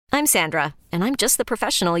I'm Sandra, and I'm just the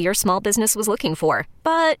professional your small business was looking for.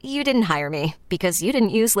 But you didn't hire me because you didn't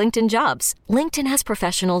use LinkedIn Jobs. LinkedIn has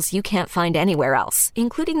professionals you can't find anywhere else,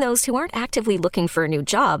 including those who aren't actively looking for a new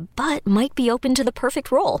job, but might be open to the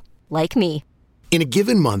perfect role, like me. In a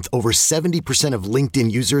given month, over 70% of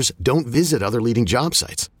LinkedIn users don't visit other leading job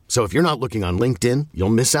sites. So if you're not looking on LinkedIn, you'll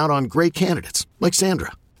miss out on great candidates like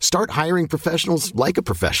Sandra. Start hiring professionals like a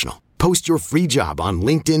professional. Post your free job on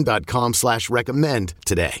linkedin.com/recommend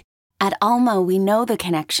today. At Alma, we know the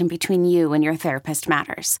connection between you and your therapist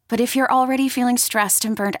matters. But if you're already feeling stressed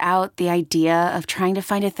and burnt out, the idea of trying to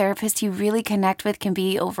find a therapist you really connect with can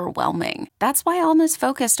be overwhelming. That's why Alma's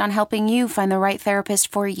focused on helping you find the right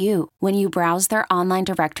therapist for you. When you browse their online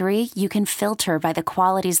directory, you can filter by the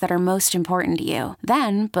qualities that are most important to you.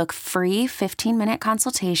 Then book free 15-minute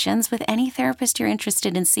consultations with any therapist you're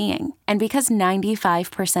interested in seeing. And because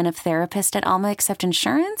 95% of therapists at Alma accept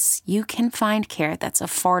insurance, you can find care that's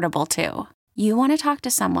affordable too. You want to talk to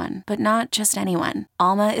someone, but not just anyone.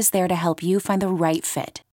 Alma is there to help you find the right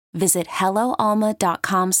fit. Visit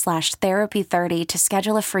helloalma.com/therapy30 to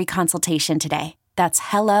schedule a free consultation today. That's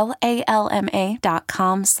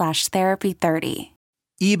helloalma.com/therapy30.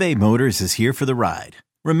 eBay Motors is here for the ride.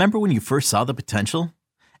 Remember when you first saw the potential?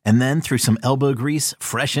 And then through some elbow grease,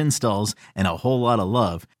 fresh installs, and a whole lot of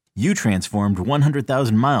love, you transformed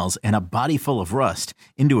 100,000 miles and a body full of rust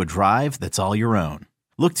into a drive that's all your own.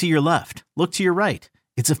 Look to your left. Look to your right.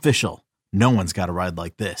 It's official. No one's got a ride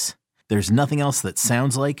like this. There's nothing else that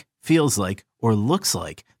sounds like, feels like, or looks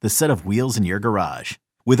like the set of wheels in your garage.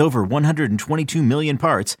 With over 122 million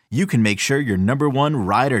parts, you can make sure your number one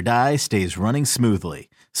ride or die stays running smoothly.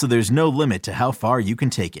 So there's no limit to how far you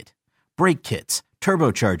can take it. Brake kits,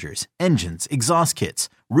 turbochargers, engines, exhaust kits,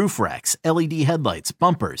 roof racks, LED headlights,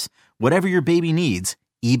 bumpers, whatever your baby needs,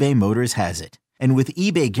 eBay Motors has it. And with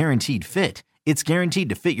eBay Guaranteed Fit, it's guaranteed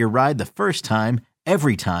to fit your ride the first time,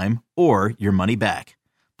 every time, or your money back.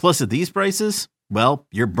 Plus, at these prices, well,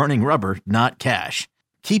 you're burning rubber, not cash.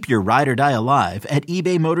 Keep your ride or die alive at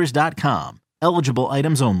ebaymotors.com. Eligible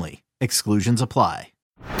items only. Exclusions apply.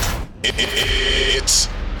 It's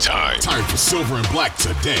time. Time for Silver and Black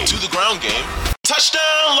today. To the ground game.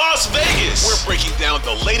 Touchdown Las Vegas! We're breaking down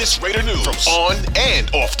the latest Raider news from on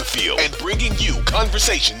and off the field and bringing you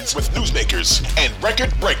conversations with newsmakers and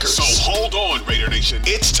record breakers. So hold on, Raider Nation.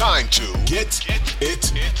 It's time to get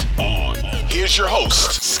it on. Here's your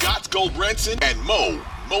hosts, Scott Goldbranson and Mo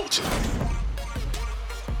Moulton.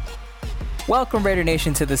 Welcome, Raider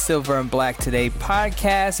Nation, to the Silver and Black Today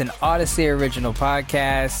podcast, an Odyssey original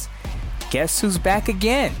podcast. Guess who's back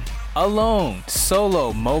again? Alone,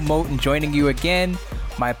 solo, Mo Moulton joining you again.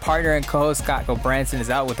 My partner and co-host Scott Goldbranson is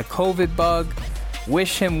out with a COVID bug.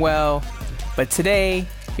 Wish him well. But today,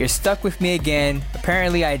 you're stuck with me again.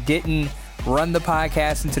 Apparently, I didn't run the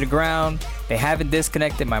podcast into the ground. They haven't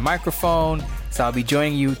disconnected my microphone. So I'll be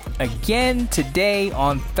joining you again today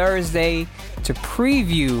on Thursday to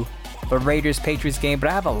preview the Raiders-Patriots game. But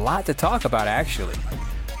I have a lot to talk about, actually.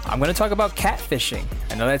 I'm going to talk about catfishing.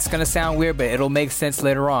 I know that's going to sound weird, but it'll make sense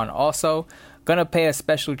later on. Also, going to pay a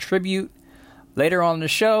special tribute later on in the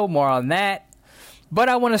show. More on that. But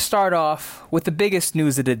I want to start off with the biggest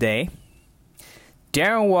news of the day.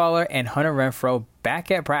 Darren Waller and Hunter Renfrow back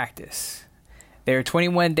at practice. Their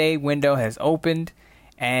 21-day window has opened,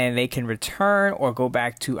 and they can return or go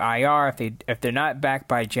back to IR if they're not back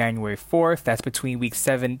by January 4th. That's between week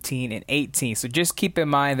 17 and 18. So just keep in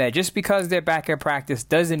mind that just because they're back at practice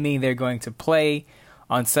doesn't mean they're going to play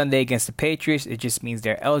on Sunday against the Patriots. It just means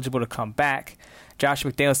they're eligible to come back. Josh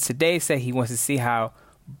McDaniels today said he wants to see how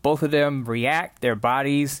both of them react, their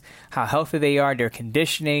bodies, how healthy they are, their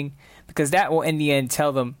conditioning, because that will in the end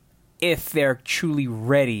tell them if they're truly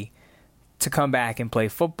ready to come back and play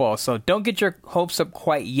football. So don't get your hopes up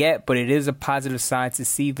quite yet, but it is a positive sign to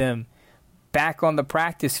see them back on the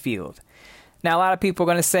practice field. Now, a lot of people are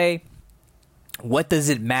going to say, what does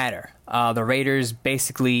it matter? The Raiders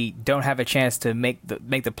basically don't have a chance to make the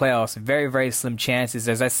playoffs. Very, very slim chances.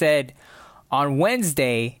 As I said, on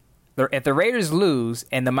Wednesday, if the Raiders lose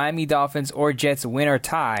and the Miami Dolphins or Jets win or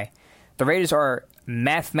tie, the Raiders are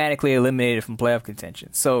mathematically eliminated from playoff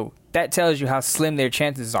contention. So that tells you how slim their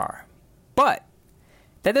chances are. But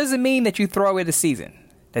that doesn't mean that you throw away the season.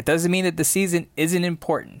 That doesn't mean that the season isn't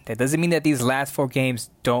important. That doesn't mean that these last 4 games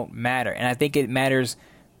don't matter. And I think it matters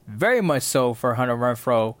very much so for Hunter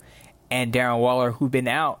Renfrow and Darren Waller, who've been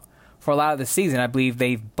out for a lot of the season. I believe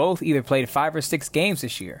they've both either played 5 or 6 games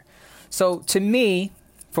this year. So to me,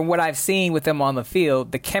 from what I've seen with them on the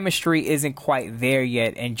field, the chemistry isn't quite there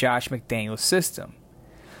yet in Josh McDaniels' system.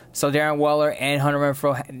 So Darren Waller and Hunter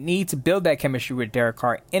Renfrow need to build that chemistry with Derek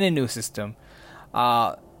Carr in a new system.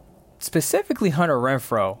 specifically Hunter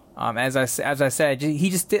Renfrow. As I said, he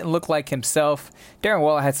just didn't look like himself. Darren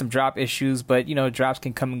Waller had some drop issues, but drops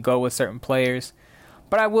can come and go with certain players.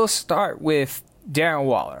 But I will start with Darren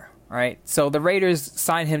Waller. Right, so the Raiders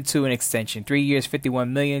signed him to an extension, 3 years,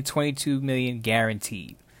 $51 million, $22 million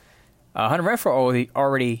guaranteed. Hunter Renfrow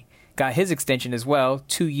already got his extension as well,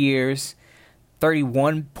 2 years,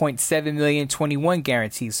 $31.7 million, 21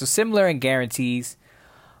 guarantees. So similar in guarantees,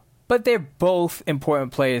 but they're both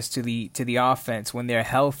important players to the offense when they're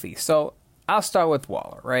healthy. So I'll start with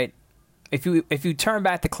Waller. Right, if you turn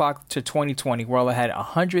back the clock to 2020, Waller had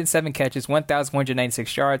 107 catches,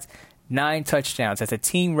 1,196 yards. 9 touchdowns. That's a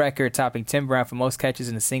team record, topping Tim Brown for most catches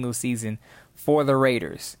in a single season for the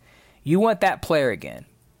Raiders. You want that player again,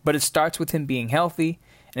 but it starts with him being healthy,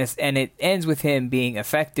 and it ends with him being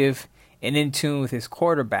effective and in tune with his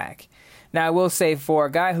quarterback. Now, I will say, for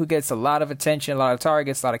a guy who gets a lot of attention, a lot of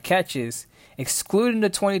targets, a lot of catches, excluding the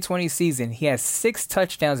 2020 season, he has 6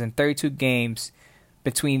 touchdowns in 32 games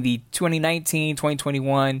between the 2019,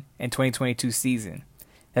 2021, and 2022 season.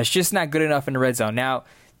 That's just not good enough in the red zone. Now,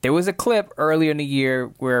 there was a clip earlier in the year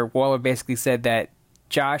where Waller basically said that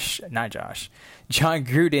John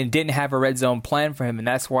Gruden didn't have a red zone plan for him, and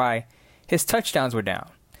that's why his touchdowns were down.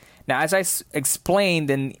 Now, as I explained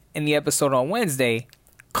in the episode on Wednesday,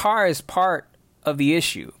 Carr is part of the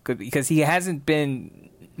issue because he hasn't been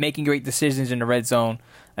making great decisions in the red zone.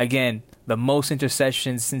 Again, the most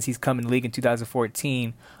interceptions since he's come in the league in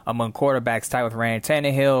 2014 among quarterbacks, tied with Ryan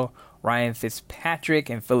Tannehill, Ryan Fitzpatrick,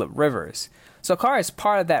 and Phillip Rivers. So Carr is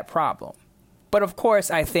part of that problem. But of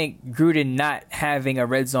course, I think Gruden not having a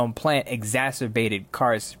red zone plan exacerbated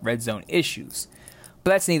Carr's red zone issues.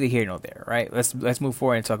 But that's neither here nor there, right? Let's move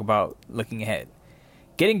forward and talk about looking ahead.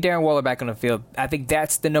 Getting Darren Waller back on the field, I think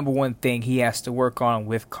that's the number one thing he has to work on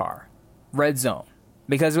with Carr. Red zone.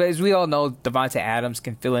 Because as we all know, Davante Adams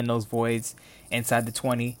can fill in those voids inside the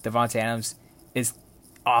 20. Davante Adams is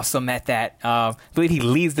awesome at that. I believe he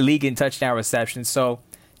leads the league in touchdown receptions. So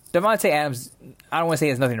Davante Adams, I don't want to say he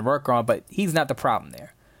has nothing to work on, but he's not the problem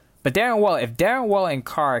there. But Darren Waller, if Darren Waller and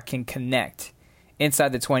Carr can connect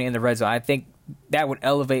inside the 20 in the red zone, I think that would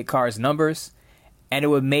elevate Carr's numbers, and it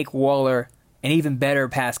would make Waller an even better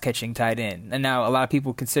pass-catching tight end. And now a lot of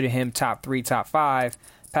people consider him top 3, top 5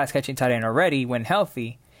 pass-catching tight end already when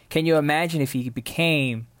healthy. Can you imagine if he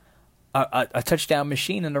became a touchdown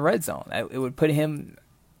machine in the red zone? It would put him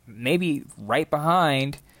maybe right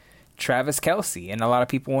behind Travis Kelce, and a lot of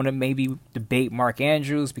people want to maybe debate Mark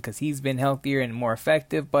Andrews because he's been healthier and more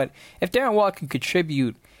effective. But if Darren Waller can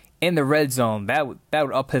contribute in the red zone, that would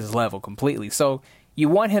up his level completely. So you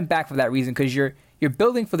want him back for that reason, because you're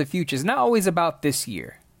building for the future. It's not always about this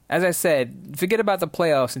year. As I said, forget about the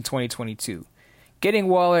playoffs in 2022. Getting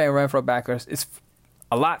Waller and Renfrow back is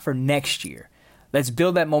a lot for next year. Let's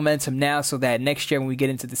build that momentum now so that next year when we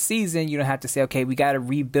get into the season, you don't have to say, okay, we got to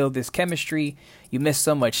rebuild this chemistry. You missed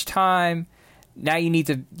so much time. Now you need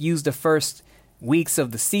to use the first weeks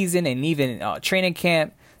of the season and even training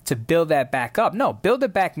camp to build that back up. No, build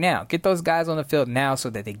it back now. Get those guys on the field now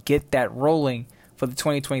so that they get that rolling for the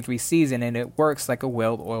 2023 season, and it works like a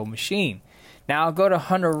well-oiled machine. Now I'll go to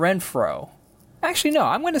Hunter Renfrow. Actually, no,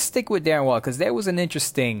 I'm going to stick with Darren Waller because there was an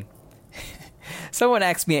interesting... Someone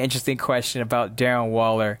asked me an interesting question about Darren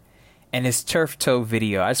Waller and his turf toe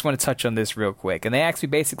video. I just want to touch on this real quick. And they asked me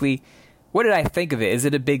basically, what did I think of it? Is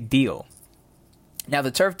it a big deal? Now,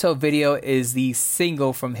 the turf toe video is the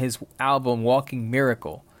single from his album Walking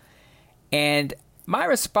Miracle. And my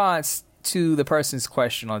response to the person's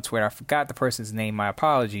question on Twitter, I forgot the person's name, my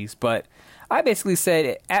apologies, but I basically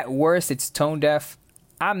said, at worst, it's tone deaf.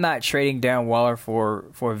 I'm not trading Darren Waller for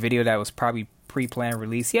a video that was probably pre-planned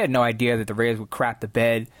release. He had no idea that the Raiders would crap the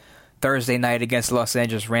bed Thursday night against the Los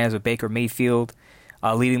Angeles Rams with Baker Mayfield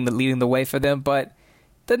leading the way for them. But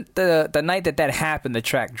the night that happened, the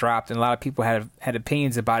track dropped, and a lot of people had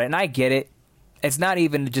opinions about it. And I get it. It's not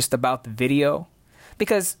even just about the video,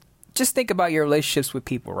 because just think about your relationships with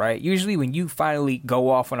people, right? Usually when you finally go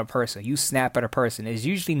off on a person, you snap at a person, it's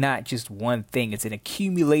usually not just one thing. It's an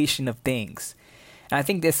accumulation of things. And I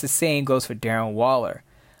think that's the same goes for Darren Waller.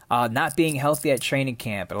 Not being healthy at training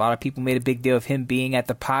camp. A lot of people made a big deal of him being at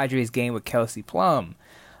the Padres game with Kelsey Plum.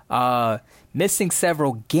 Missing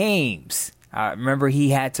several games. Remember, he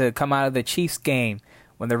had to come out of the Chiefs game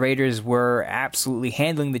when the Raiders were absolutely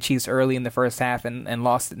handling the Chiefs early in the first half and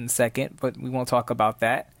lost it in the second, but we won't talk about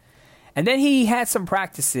that. And then he had some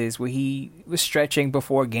practices where he was stretching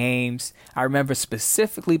before games. I remember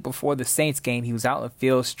specifically before the Saints game, he was out in the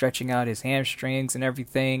field stretching out his hamstrings and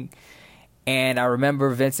everything. And I remember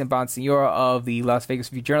Vincent Bonsignore of the Las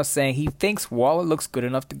Vegas Review-Journal saying he thinks Waller looks good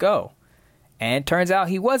enough to go. And it turns out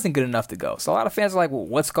he wasn't good enough to go. So a lot of fans are like, well,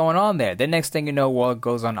 what's going on there? The next thing you know, Waller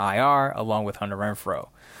goes on IR along with Hunter Renfrow.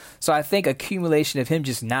 So I think accumulation of him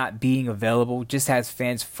just not being available just has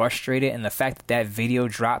fans frustrated. And the fact that that video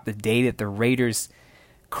dropped the day that the Raiders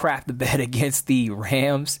crapped the bed against the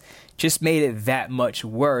Rams just made it that much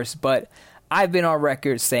worse. But I've been on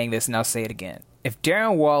record saying this, and I'll say it again. If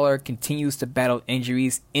Darren Waller continues to battle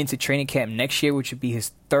injuries into training camp next year, which would be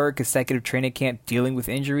his third consecutive training camp dealing with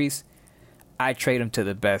injuries, I trade him to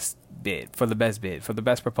the best for the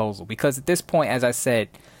best proposal. Because at this point, as I said,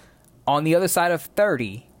 on the other side of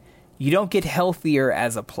 30, you don't get healthier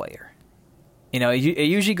as a player. You know, it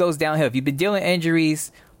usually goes downhill. If you've been dealing with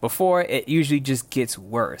injuries before, it usually just gets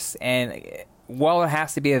worse. And Waller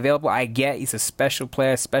has to be available. I get he's a special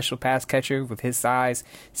player, special pass catcher with his size,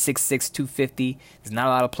 6'6", 250. There's not a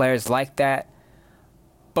lot of players like that.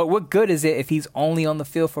 But what good is it if he's only on the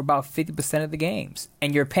field for about 50% of the games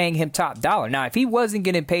and you're paying him top dollar? Now, if he wasn't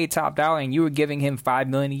getting paid top dollar and you were giving him $5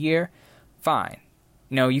 million a year, fine.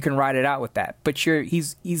 You know, you can ride it out with that. But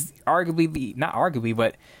he's arguably, not arguably,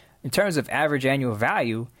 but in terms of average annual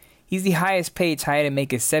value, he's the highest paid tight end,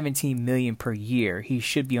 making $17 million per year. He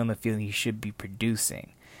should be on the field and he should be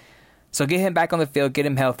producing. So get him back on the field, get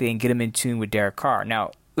him healthy, and get him in tune with Derek Carr.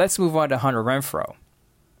 Now, let's move on to Hunter Renfrow.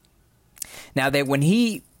 Now, that when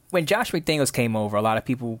Josh McDaniels came over, a lot of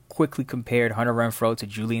people quickly compared Hunter Renfrow to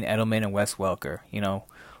Julian Edelman and Wes Welker. You know,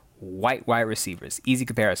 white wide receivers. Easy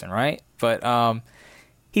comparison, right? But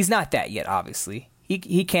he's not that yet, obviously.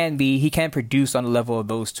 He can produce on the level of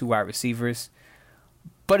those two wide receivers,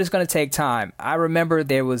 but it's going to take time. I remember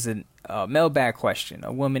there was a mailbag question.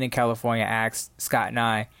 A woman in California asked Scott and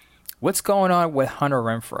I, what's going on with Hunter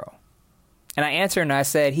Renfrow? And I answered and I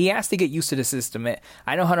said, he has to get used to the system.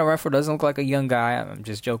 I know Hunter Renfrow doesn't look like a young guy. I'm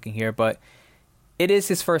just joking here, but it is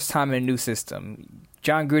his first time in a new system.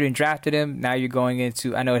 John Gruden drafted him. Now you're going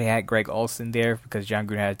into, I know they had Greg Olsen there because John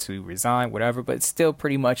Gruden had to resign, whatever, but it's still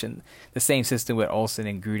pretty much in the same system with Olsen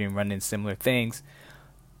and Gruden running similar things.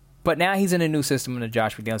 But now he's in a new system under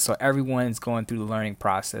Josh McDaniels, so everyone's going through the learning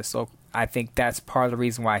process. So I think that's part of the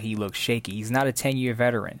reason why he looks shaky. He's not a 10-year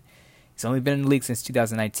veteran. He's only been in the league since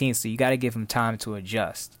 2019, so you got to give him time to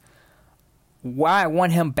adjust. Why I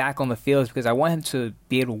want him back on the field is because I want him to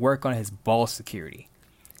be able to work on his ball security.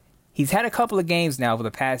 He's had a couple of games now over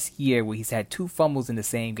the past year where he's had 2 fumbles in the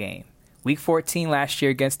same game. Week 14 last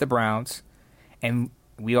year against the Browns, and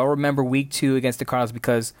we all remember Week 2 against the Cardinals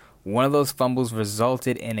because one of those fumbles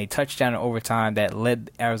resulted in a touchdown in overtime that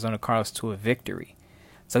led Arizona Cardinals to a victory.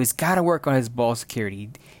 So he's got to work on his ball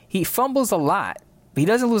security. He fumbles a lot. But he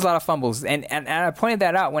doesn't lose a lot of fumbles. And I pointed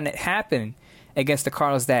that out when it happened against the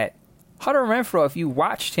Cardinals that Hunter Renfrow, if you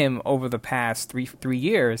watched him over the past three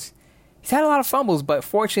years, he's had a lot of fumbles, but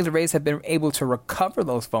fortunately the Rays have been able to recover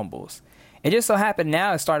those fumbles. It just so happened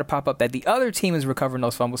now it's starting to pop up that the other team is recovering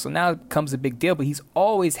those fumbles, so now it becomes a big deal, but he's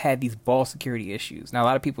always had these ball security issues. Now, a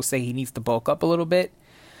lot of people say he needs to bulk up a little bit.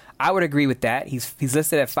 I would agree with that. He's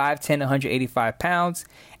listed at 5'10", 185 pounds,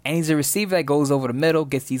 and he's a receiver that goes over the middle,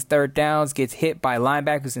 gets these third downs, gets hit by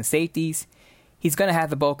linebackers and safeties. He's going to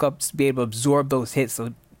have to bulk up to be able to absorb those hits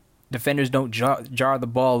so defenders don't jar the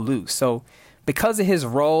ball loose. So because of his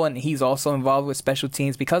role, and he's also involved with special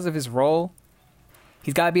teams, because of his role,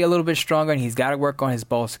 he's got to be a little bit stronger, and he's got to work on his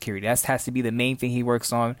ball security. That has to be the main thing he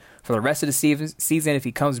works on for the rest of the season if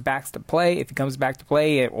he comes back to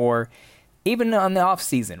play, or even on the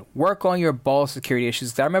offseason. Work on your ball security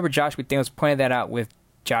issues. I remember Josh McDaniels pointed that out with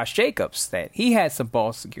Josh Jacobs, that he had some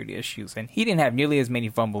ball security issues, and he didn't have nearly as many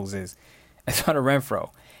fumbles as Hunter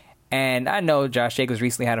Renfrow. And I know Josh Jacobs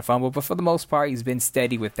recently had a fumble, but for the most part, he's been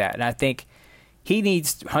steady with that. And I think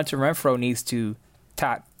Hunter Renfrow needs to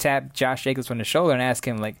tap Josh Jacobs on the shoulder and ask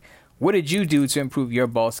him, like, what did you do to improve your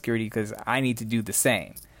ball security? Because I need to do the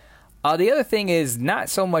same. The other thing is not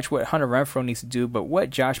so much what Hunter Renfrow needs to do, but what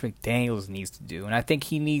Josh McDaniels needs to do. And I think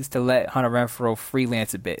he needs to let Hunter Renfrow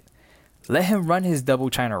freelance a bit. Let him run his double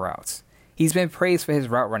China routes. He's been praised for his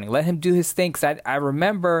route running. Let him do his thing. I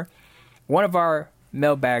remember one of our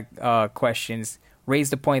mailbag questions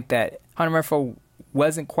raised the point that Hunter Renfrow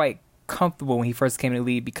wasn't quite comfortable when he first came in the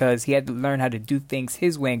league because he had to learn how to do things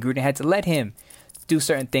his way, and Gruden had to let him do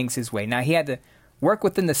certain things his way. Now, he had to work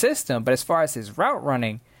within the system, but as far as his route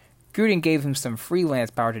running, Gruden gave him some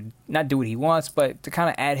freelance power to not do what he wants, but to kind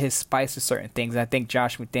of add his spice to certain things. And I think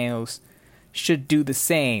Josh McDaniels should do the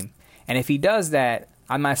same. And if he does that,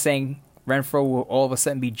 I'm not saying Renfrow will all of a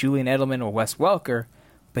sudden be Julian Edelman or Wes Welker,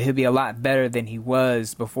 but he'll be a lot better than he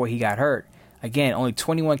was before he got hurt. Again, only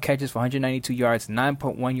 21 catches for 192 yards,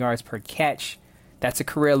 9.1 yards per catch. That's a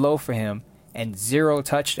career low for him, and 0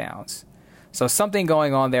 touchdowns. So something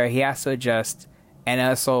going on there. He has to adjust, and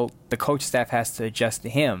also the coach staff has to adjust to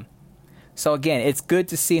him. So again, it's good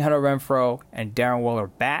to see Hunter Renfrow and Darren Waller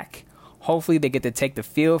back. Hopefully they get to take the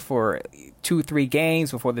field for 2-3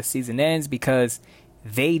 games before the season ends, because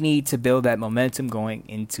they need to build that momentum going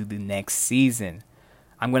into the next season.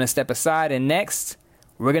 I'm going to step aside, and next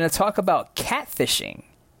we're going to talk about catfishing.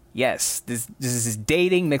 Yes, this is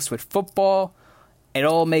dating mixed with football. It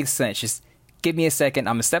all makes sense. Just give me a second.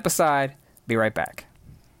 I'm going to step aside. Be right back.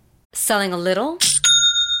 Selling a little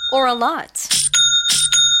or a lot?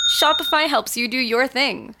 Shopify helps you do your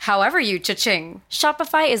thing, however you cha-ching.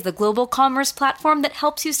 Shopify is the global commerce platform that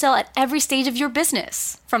helps you sell at every stage of your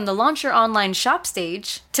business. From the launch your online shop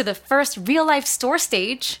stage, to the first real-life store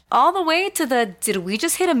stage, all the way to the did we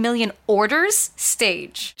just hit 1 million orders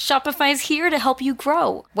stage. Shopify is here to help you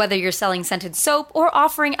grow. Whether you're selling scented soap or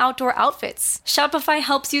offering outdoor outfits, Shopify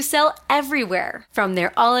helps you sell everywhere. From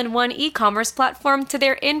their all-in-one e-commerce platform to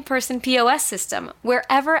their in-person POS system,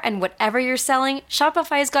 wherever and whatever you're selling,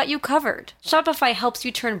 Shopify's got you covered. Shopify helps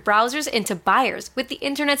you turn browsers into buyers with the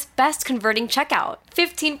internet's best converting checkout.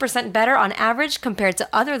 15% better on average compared to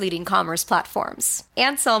other leading commerce platforms.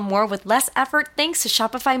 And sell more with less effort thanks to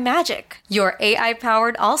Shopify Magic, your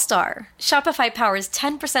AI-powered all-star. Shopify powers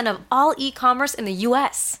 10% of all e-commerce in the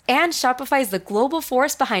US. And Shopify is the global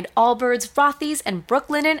force behind Allbirds, Rothy's, and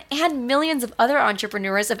Brooklinen, and millions of other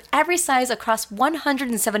entrepreneurs of every size across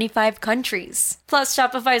 175 countries. Plus,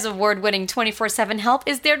 Shopify's award-winning 24/7 help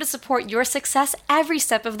is there to support your success every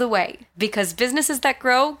step of the way. Because businesses that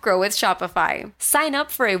grow, grow with Shopify. Sign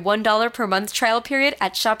up for a $1 per month trial period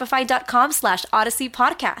at shopify.com/Odyssey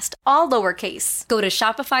Podcast, all lowercase. Go to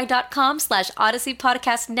shopify.com/Odyssey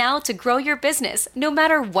Podcast now to grow your business, no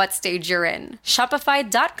matter what stage you're in.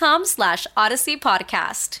 Shopify.com/Odyssey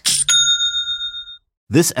Podcast.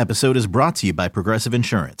 This episode is brought to you by Progressive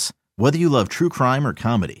Insurance. Whether you love true crime or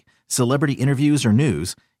comedy, celebrity interviews or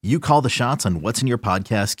news, you call the shots on what's in your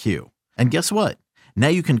podcast queue. And guess what? Now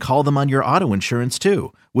you can call them on your auto insurance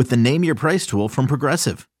too, with the Name Your Price tool from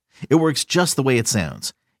Progressive. It works just the way it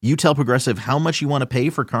sounds. You tell Progressive how much you want to pay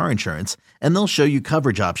for car insurance, and they'll show you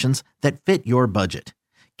coverage options that fit your budget.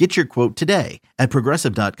 Get your quote today at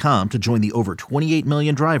Progressive.com to join the over 28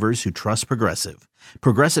 million drivers who trust Progressive.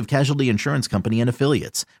 Progressive Casualty Insurance Company and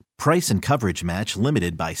Affiliates. Price and coverage match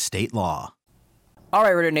limited by state law. All right,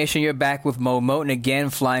 Raider Nation, you're back with Mo Moton again,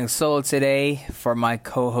 flying solo today for my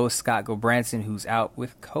co-host Scott Gobranson, who's out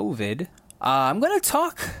with COVID. I'm going to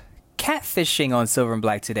talk catfishing on Silver and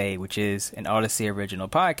Black today, which is an Odyssey original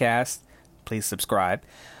podcast. Please subscribe.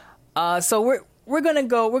 So we're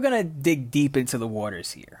gonna dig deep into the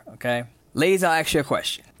waters here, okay? Ladies, I'll ask you a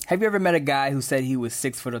question. Have you ever met a guy who said he was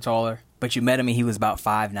 6 foot or taller, but you met him and he was about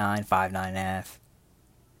 5'9", 5'9.5"?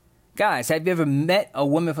 Guys, have you ever met a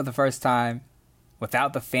woman for the first time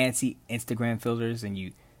without the fancy Instagram filters, and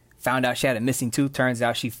you found out she had a missing tooth? Turns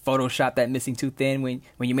out she photoshopped that missing tooth in when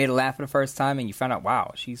you made her laugh for the first time, and you found out,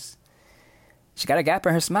 wow, she got a gap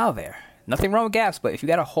in her smile there. Nothing wrong with gaps, but if you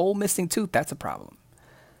got a whole missing tooth, that's a problem.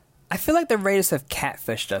 I feel like the Raiders have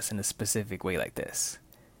catfished us in a specific way like this.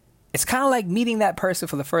 It's kind of like meeting that person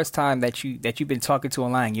for the first time that you've been talking to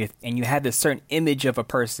online, and you had this certain image of a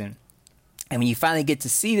person, and when you finally get to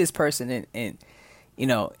see this person in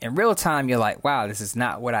real time, you're like, wow, this is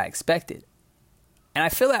not what I expected. And I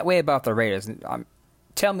feel that way about the Raiders.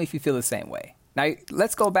 Tell me if you feel the same way. Now,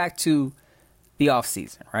 let's go back to the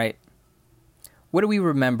offseason, right? What do we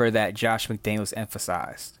remember that Josh McDaniels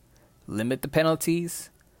emphasized? Limit the penalties,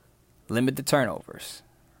 limit the turnovers,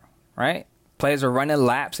 right? Players were running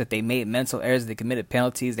laps. If they made mental errors, they committed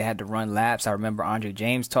penalties, they had to run laps. I remember Andre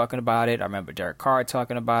James talking about it. I remember Derek Carr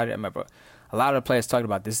talking about it. I remember a lot of the players talking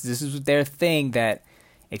about this. This is their thing, that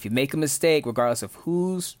if you make a mistake, regardless of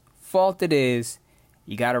whose fault it is,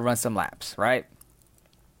 you got to run some laps, right?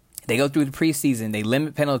 They go through the preseason. They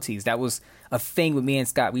limit penalties. That was a thing with me and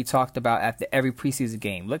Scott. We talked about after every preseason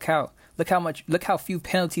game. Look how few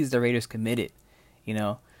penalties the Raiders committed. You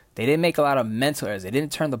know, they didn't make a lot of mental errors. They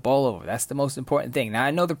didn't turn the ball over. That's the most important thing. Now,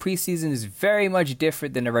 I know the preseason is very much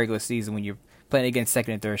different than the regular season when you're playing against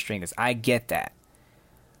second and third stringers. I get that.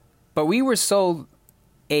 But we were sold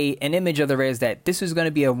an image of the Raiders that this was going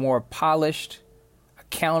to be a more polished,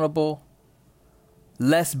 accountable,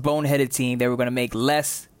 less boneheaded team. They were going to make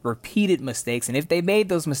less repeated mistakes. And if they made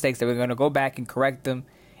those mistakes, they were going to go back and correct them,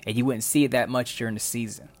 and you wouldn't see it that much during the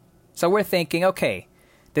season. So we're thinking, okay,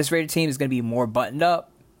 this Raider team is going to be more buttoned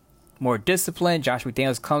up, more disciplined. Josh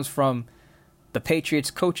McDaniels comes from the Patriots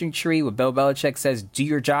coaching tree where Bill Belichick says, do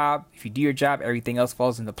your job. If you do your job, everything else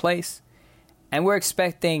falls into place. And we're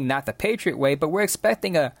expecting not the Patriot way, but we're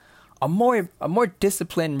expecting a more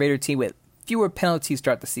disciplined Raider team with fewer penalties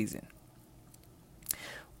throughout the season.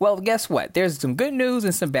 Well, guess what? There's some good news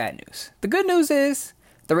and some bad news. The good news is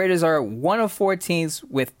the Raiders are one of 4 teams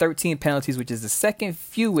with 13 penalties, which is the second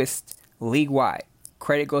fewest league-wide.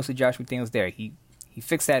 Credit goes to Josh McDaniels there. He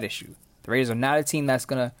fixed that issue. The Raiders are not a team that's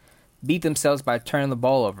going to beat themselves by turning the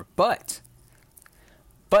ball over. But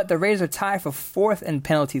the Raiders are tied for 4th in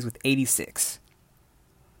penalties with 86.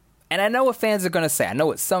 And I know what fans are going to say. I know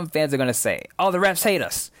what some fans are going to say. Oh, the refs hate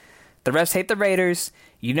us. The refs hate the Raiders.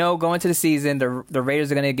 You know, going into the season, the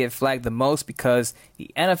Raiders are going to get flagged the most because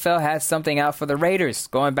the NFL has something out for the Raiders,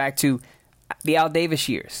 going back to the Al Davis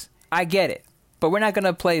years. I get it, but we're not going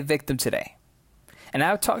to play victim today. And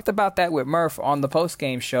I talked about that with Murph on the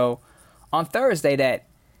postgame show on Thursday that,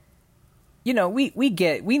 you know, we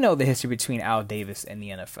know the history between Al Davis and the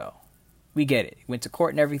NFL. We get it. He went to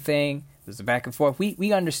court and everything. There's a back and forth.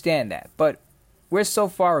 We understand that, but we're so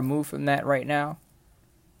far removed from that right now.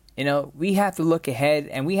 You know, we have to look ahead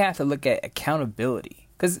and we have to look at accountability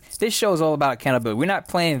because this show is all about accountability. We're not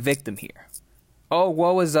playing victim here. Oh,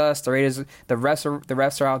 woe is us. The Raiders, the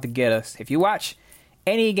refs are out to get us. If you watch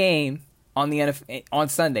any game on the NFL, on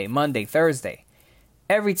Sunday, Monday, Thursday,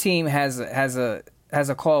 every team has a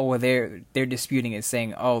call where they're disputing it,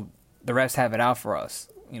 saying, "Oh, the refs have it out for us."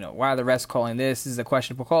 You know, why are the refs calling this? This is a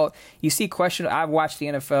questionable call. You see I've watched the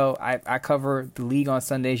NFL. I cover the league on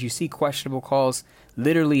Sundays. You see questionable calls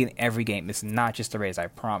literally in every game. It's not just the Raiders, I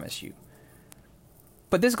promise you.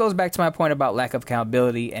 But this goes back to my point about lack of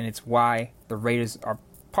accountability, and it's partially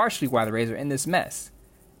why the Raiders are in this mess.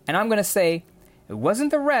 And I'm going to say, it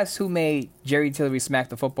wasn't the refs who made Jerry Tillery smack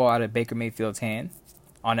the football out of Baker Mayfield's hand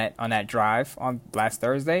on that drive on last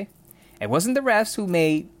Thursday. It wasn't the refs who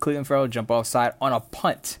made Clelin Ferrell jump offside on a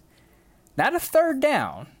punt. Not a third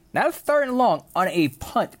down, not a third and long, on a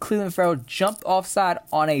punt. Clelin Ferrell jumped offside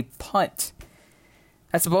on a punt.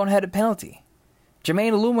 That's a boneheaded penalty.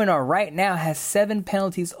 Jermaine Illuminor right now has 7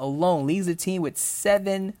 penalties alone, leads the team with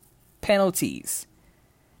 7 penalties.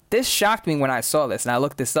 This shocked me when I saw this, and I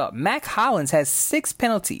looked this up. Mac Hollins has 6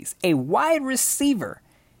 penalties. A wide receiver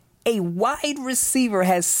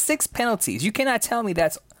has 6 penalties. You cannot tell me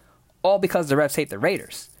that's all because the refs hate the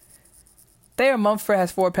Raiders. Thayer Munford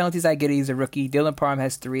has 4 penalties. I get it. He's a rookie. Dylan Parham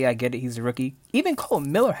has 3. I get it. He's a rookie. Even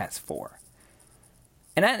Colton Miller has 4.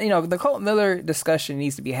 And the Colton Miller discussion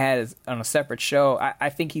needs to be had on a separate show. I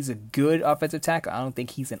think he's a good offensive tackle. I don't think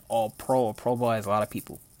he's an all-pro or Pro Bowl as a lot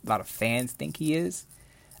of fans think he is.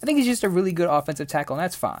 I think he's just a really good offensive tackle, and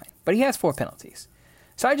that's fine. But he has 4 penalties.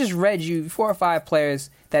 So I just read you 4 or 5 players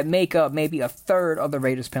that make up maybe a third of the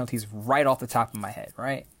Raiders' penalties right off the top of my head,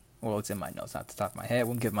 right? Well, it's in my notes, not the top of my head. I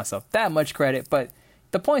won't give myself that much credit, but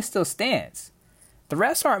the point still stands. The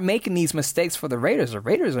refs aren't making these mistakes for the Raiders. The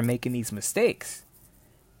Raiders are making these mistakes.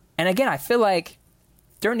 And again, I feel like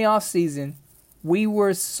during the offseason, we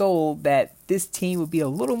were sold that this team would be a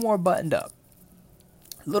little more buttoned up,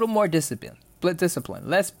 a little more discipline,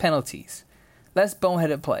 less penalties, less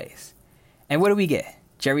boneheaded plays. And what do we get?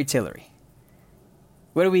 Jerry Tillery.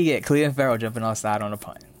 What do we get? Clelin Ferrell jumping offside on a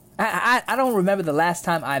punt. I don't remember the last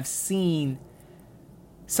time I've seen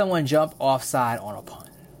someone jump offside on a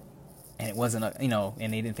punt. And it wasn't and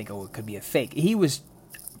they didn't think it could be a fake. He was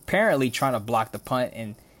apparently trying to block the punt,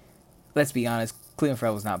 and let's be honest, Clelin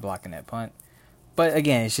Ferrell was not blocking that punt. But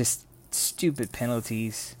again, it's just stupid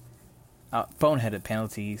penalties, boneheaded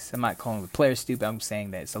penalties. I'm not calling the player stupid. I'm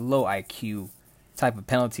saying that it's a low IQ type of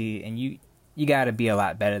penalty, and you got to be a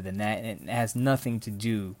lot better than that. And it has nothing to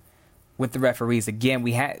do with the referees. Again,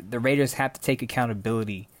 the Raiders have to take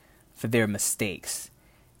accountability for their mistakes.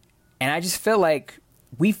 And I just feel like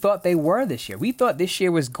we thought they were this year. We thought this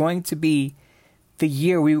year was going to be the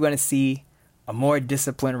year we were going to see a more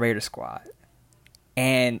disciplined Raider squad.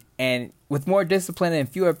 And with more discipline and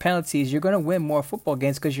fewer penalties, you're going to win more football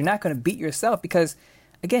games because you're not going to beat yourself. Because,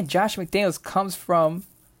 again, Josh McDaniels comes from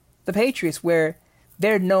the Patriots where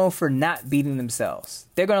they're known for not beating themselves.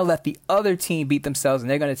 They're going to let the other team beat themselves, and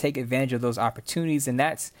they're going to take advantage of those opportunities. And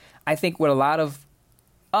that's, I think, what a lot of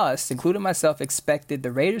us, including myself, expected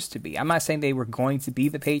the Raiders to be. I'm not saying they were going to be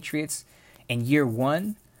the Patriots in year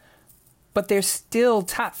one, but they're still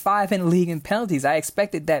top 5 in the league in penalties. I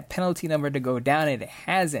expected that penalty number to go down, and it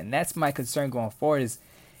hasn't. That's my concern going forward is,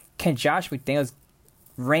 can Josh McDaniels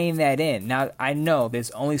rein that in? Now, I know there's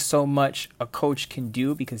only so much a coach can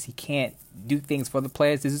do because he can't do things for the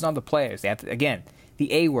players. This is on the players. They have to, again,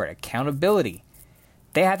 the A word, accountability.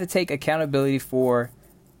 They have to take accountability for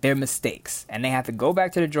their mistakes, and they have to go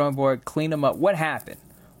back to the drawing board, clean them up. What happened?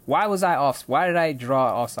 Why was I off? Why did I draw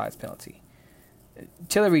an offsides penalty?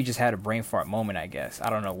 Tillery just had a brain fart moment, I guess. I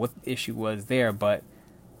don't know what the issue was there, but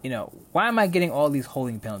why am I getting all these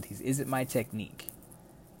holding penalties? Is it my technique?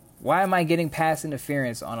 Why am I getting pass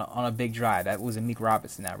interference on a big drive? That was a Meek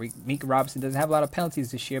Robinson. Now, Meek Robinson doesn't have a lot of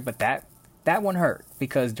penalties this year, but that one hurt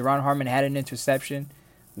because Deron Harmon had an interception,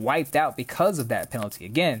 wiped out because of that penalty.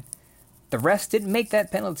 Again, the refs didn't make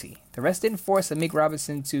that penalty. The refs didn't force a Meek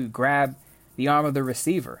Robinson to grab the arm of the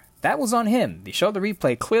receiver. That was on him. They showed the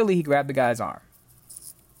replay. Clearly, he grabbed the guy's arm.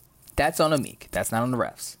 That's on a Meek. That's not on the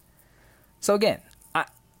refs. So again,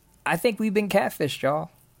 I think we've been catfished,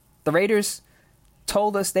 y'all. The Raiders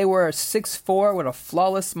told us they were 6'4" with a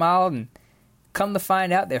flawless smile, and come to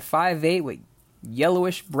find out they're 5'8" with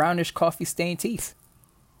yellowish, brownish, coffee-stained teeth.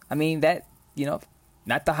 I mean, that,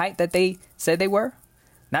 not the height that they said they were,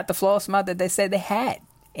 not the flawless smile that they said they had.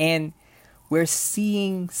 And we're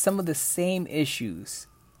seeing some of the same issues.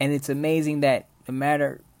 And it's amazing that no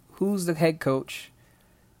matter who's the head coach,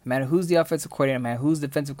 no matter who's the offensive coordinator, no matter who's the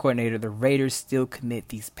defensive coordinator, the Raiders still commit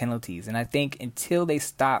these penalties. And I think until they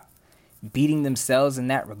stop beating themselves in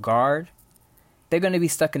that regard, they're going to be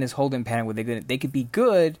stuck in this holding pattern where they could be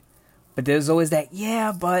good, but there's always that,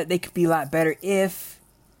 but they could be a lot better if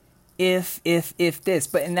this.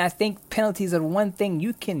 And I think penalties are the one thing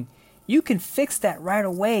you can fix that right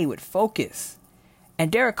away with focus.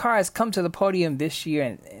 And Derek Carr has come to the podium this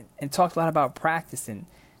year and talked a lot about practice and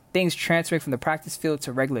things transferring from the practice field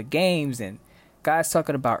to regular games and guys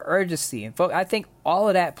talking about urgency. And I think all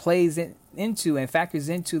of that plays into and factors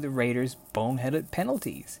into the Raiders' boneheaded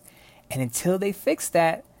penalties. And until they fix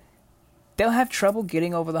that, they'll have trouble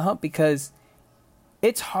getting over the hump because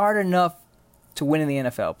it's hard enough to win in the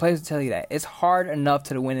NFL. Players will tell you that. It's hard enough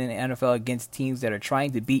to win in the NFL against teams that are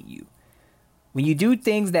trying to beat you. When you do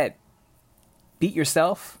things that beat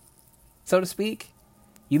yourself, so to speak,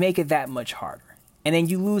 you make it that much harder. And then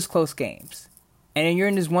you lose close games. And then you're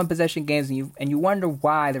in these one-possession games and you wonder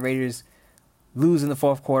why the Raiders lose in the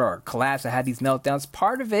fourth quarter or collapse or have these meltdowns.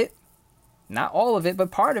 Part of it, not all of it,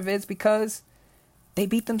 but part of it is because they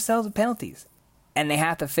beat themselves with penalties. And they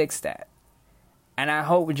have to fix that. And I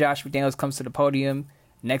hope when Josh McDaniels comes to the podium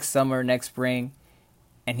next summer, next spring,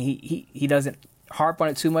 and he doesn't harp on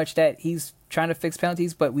it too much that he's trying to fix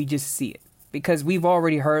penalties, but we just see it. Because we've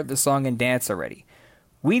already heard the song and dance already.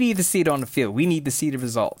 We need to see it on the field. We need to see the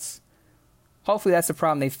results. Hopefully that's the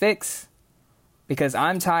problem they fix. Because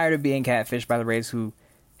I'm tired of being catfished by the Raiders who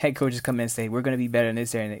head coaches come in and say, we're going to be better in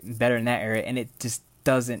this area and better in that area. And it just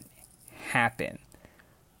doesn't happen.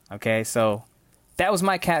 Okay, so that was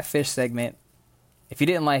my catfish segment. If you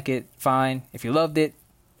didn't like it, fine. If you loved it,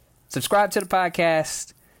 subscribe to the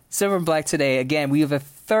podcast. Silver and Black Today. Again, we have a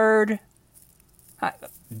third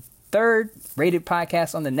rated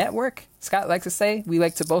podcast on the network. Scott likes to say, we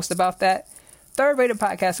like to boast about that. Third rated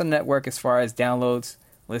podcast on the network as far as downloads,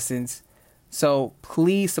 listens. So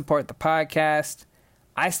please support the podcast.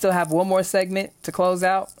 I still have one more segment to close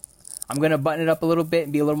out. I'm going to button it up a little bit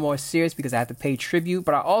and be a little more serious because I have to pay tribute.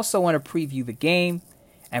 But I also want to preview the game.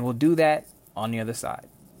 And we'll do that on the other side.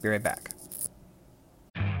 Be right back.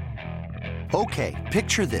 Okay,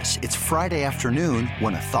 picture this. It's Friday afternoon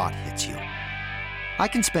when a thought hits you. I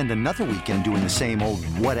can spend another weekend doing the same old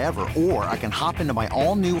whatever, or I can hop into my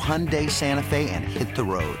all-new Hyundai Santa Fe and hit the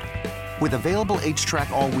road. With available H-Track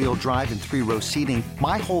all-wheel drive and 3-row seating,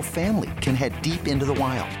 my whole family can head deep into the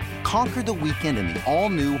wild. Conquer the weekend in the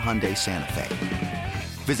all-new Hyundai Santa Fe.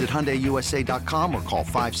 Visit HyundaiUSA.com or call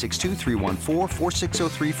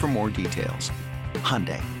 562-314-4603 for more details.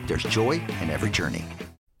 Hyundai, there's joy in every journey.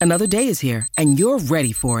 Another day is here, and you're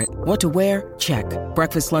ready for it. What to wear? Check.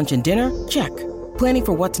 Breakfast, lunch, and dinner? Check. Planning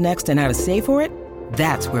for what's next and how to save for it?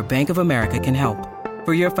 That's where Bank of America can help.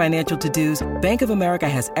 For your financial to-dos, Bank of America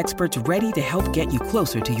has experts ready to help get you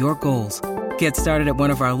closer to your goals. Get started at one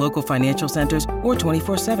of our local financial centers or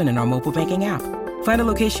 24/7 in our mobile banking app. Find a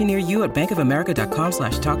location near you at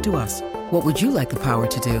bankofamerica.com/talktous. What would you like the power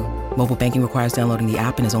to do? Mobile banking requires downloading the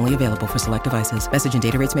app and is only available for select devices. Message and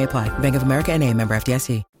data rates may apply. Bank of America NA, member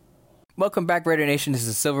FDIC. Welcome back, Raider Nation. This is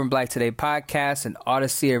the Silver and Black Today podcast, an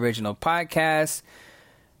Odyssey original podcast.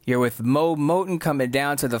 You're with Mo Moton coming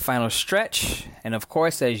down to the final stretch. And of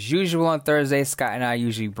course, as usual on Thursday, Scott and I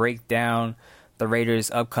usually break down the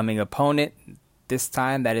Raiders' upcoming opponent. This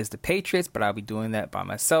time, that is the Patriots, but I'll be doing that by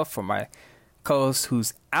myself for my co-host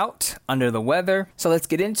who's out under the weather. So let's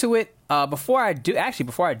get into it. Before I do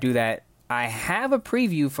that, I have a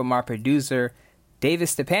preview from our producer, David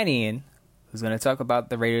Stepanian, who's going to talk about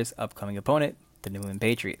the Raiders' upcoming opponent, the New England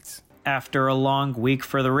Patriots. After a long week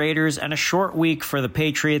for the Raiders and a short week for the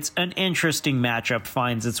Patriots, an interesting matchup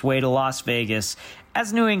finds its way to Las Vegas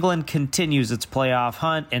as New England continues its playoff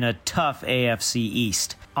hunt in a tough AFC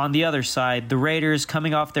East. On the other side, the Raiders,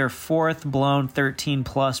 coming off their fourth blown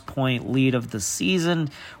 13-plus point lead of the season,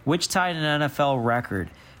 which tied an NFL record.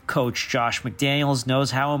 Coach Josh McDaniels knows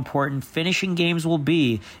how important finishing games will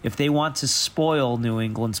be if they want to spoil New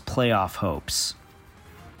England's playoff hopes.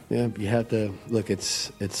 Yeah, you have to look.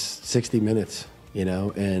 It's 60 minutes,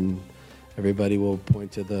 and everybody will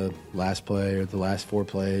point to the last play or the last 4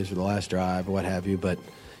 plays or the last drive or what have you. But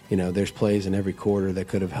there's plays in every quarter that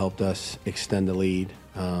could have helped us extend the lead.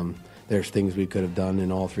 There's things we could have done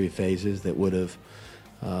in all 3 phases that would have,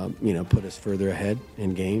 put us further ahead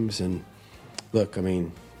in games. And look, I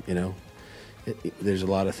mean, there's a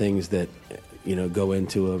lot of things that, go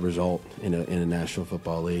into a result in a National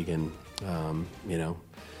Football League. And, I'm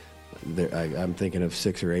thinking of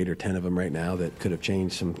 6 or 8 or 10 of them right now that could have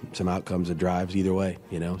changed some outcomes of drives either way,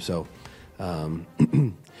 So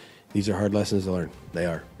these are hard lessons to learn. They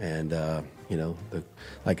are. And,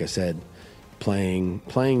 like I said, playing,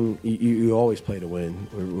 you always play to win.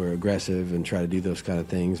 We're aggressive and try to do those kind of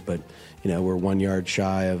things. But, we're 1 yard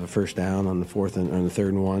shy of a first down on the 4th and on the 3rd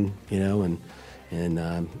and 1, and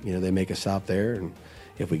they make a stop there. And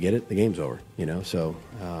if we get it, the game's over, So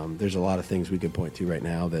there's a lot of things we could point to right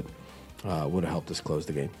now that would have helped us close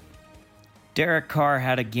the game. Derek Carr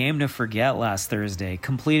had a game to forget last Thursday,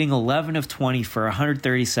 completing 11 of 20 for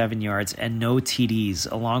 137 yards and no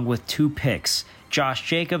TDs, along with 2 picks. Josh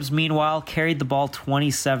Jacobs, meanwhile, carried the ball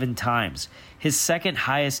 27 times, his second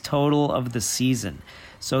highest total of the season.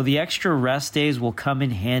 So the extra rest days will come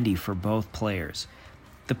in handy for both players.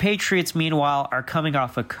 The Patriots, meanwhile, are coming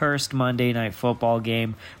off a cursed Monday Night Football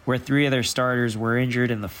game where 3 of their starters were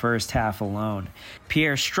injured in the first half alone.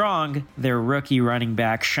 Pierre Strong, their rookie running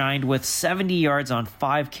back, shined with 70 yards on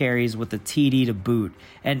 5 carries with a TD to boot,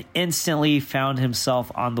 and instantly found himself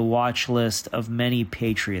on the watch list of many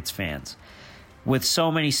Patriots fans. With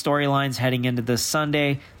so many storylines heading into this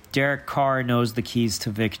Sunday, Derek Carr knows the keys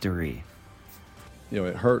to victory.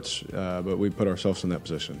 It hurts, but we put ourselves in that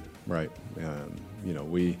position, right?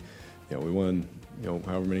 We won,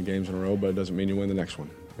 however many games in a row, but it doesn't mean you win the next one.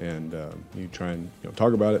 And you try and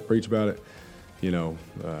talk about it, preach about it,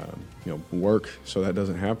 work so that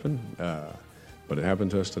doesn't happen. But it happened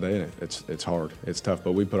to us today, and it's hard, it's tough.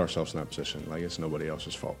 But we put ourselves in that position, like it's nobody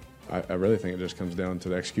else's fault. I really think it just comes down to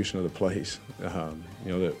the execution of the plays. Some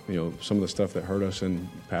of the stuff that hurt us in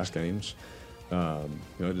past games.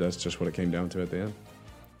 That's just what it came down to at the end.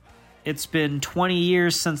 It's been 20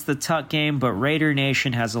 years since the Tuck game, but Raider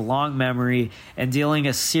Nation has a long memory, and dealing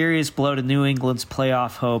a serious blow to New England's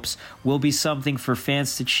playoff hopes will be something for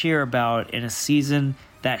fans to cheer about in a season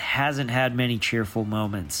that hasn't had many cheerful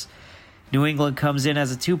moments. New England comes in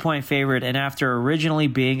as a 2-point favorite, and after originally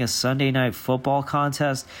being a Sunday Night Football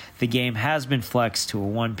contest, the game has been flexed to a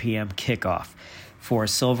 1 p.m. kickoff. For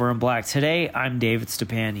Silver and Black Today, I'm David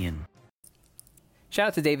Stepanian. Shout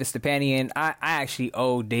out to David Stepanian. I actually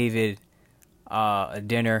owe David a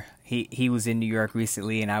dinner. He was in New York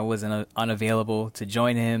recently, and I wasn't unavailable to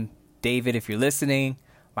join him. David, if you're listening,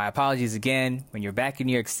 my apologies again. When you're back in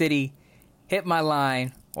New York City, hit my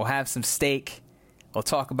line. We'll have some steak. We'll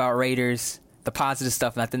talk about Raiders, the positive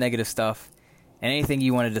stuff, not the negative stuff, and anything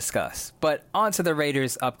you want to discuss. But on to the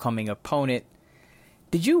Raiders' upcoming opponent.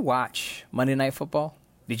 Did you watch Monday Night Football?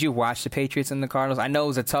 Did you watch the Patriots and the Cardinals? I know it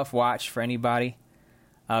was a tough watch for anybody.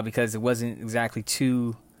 Because it wasn't exactly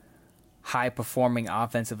 2 high-performing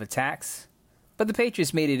offensive attacks. But the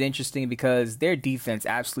Patriots made it interesting because their defense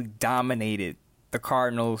absolutely dominated the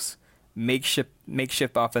Cardinals'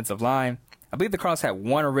 makeshift offensive line. I believe the Cardinals had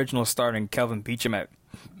 1 original starter in Kelvin Beachum at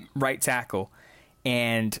right tackle.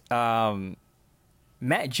 And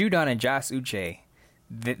Matt Judon and Josh Uche,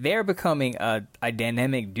 they're becoming a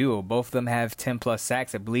dynamic duo. Both of them have 10-plus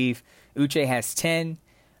sacks. I believe Uche has 10.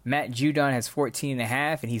 Matt Judon has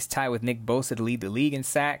 14.5, and he's tied with Nick Bosa to lead the league in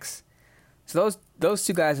sacks. So those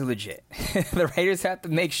 2 guys are legit. The Raiders have to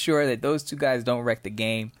make sure that those 2 guys don't wreck the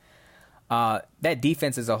game. That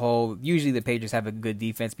defense as a whole, usually the Patriots have a good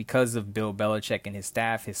defense because of Bill Belichick and his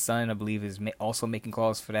staff. His son, I believe, is also making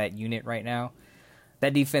calls for that unit right now.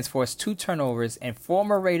 That defense forced 2 turnovers, and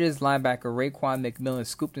former Raiders linebacker Raekwon McMillan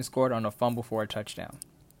scooped and scored on a fumble for a touchdown.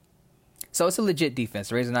 So it's a legit defense.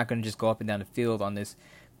 The Raiders are not going to just go up and down the field on this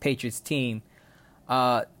Patriots team.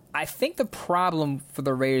 I think the problem for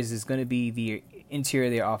the Raiders is going to be the interior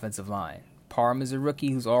of their offensive line. Parham is a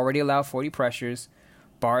rookie who's already allowed 40 pressures.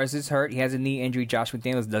 Bars is hurt. He has a knee injury. Josh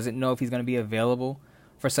McDaniels doesn't know if he's going to be available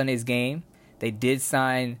for Sunday's game. They did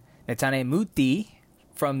sign Netane Muti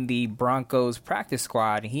from the Broncos practice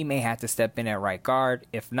squad, and he may have to step in at right guard.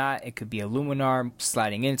 If not, it could be a Luminar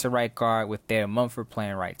sliding into right guard with Dale Mumford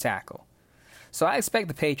playing right tackle. So I expect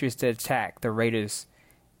the Patriots to attack the Raiders'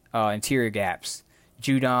 interior gaps.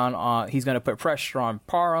 Judon, he's going to put pressure on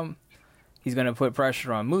Parham. He's going to put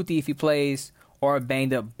pressure on Muti if he plays, or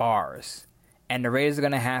banged up Bars. And the Raiders are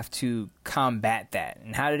going to have to combat that.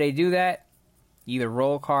 And how do they do that? Either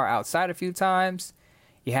roll Carr outside a few times.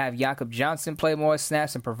 You have Jakob Johnson play more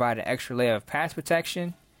snaps and provide an extra layer of pass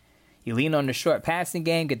protection. You lean on the short passing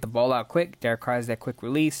game, get the ball out quick. Derek Carr has that quick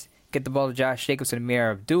release. Get the ball to Josh Jacobs and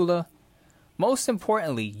Ameer Abdullah. Most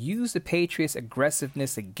importantly, use the Patriots'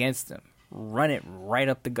 aggressiveness against them. Run it right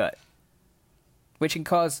up the gut, which can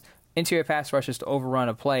cause interior pass rushers to overrun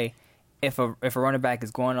a play if a running back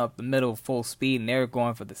is going up the middle full speed and they're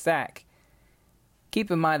going for the sack. Keep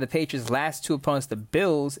in mind the Patriots' last two opponents, the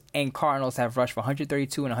Bills and Cardinals, have rushed for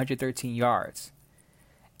 132 and 113 yards.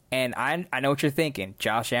 And I know what you're thinking.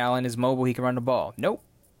 Josh Allen is mobile, he can run the ball. Nope.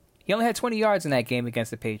 He only had 20 yards in that game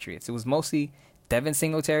against the Patriots. It was mostly Devin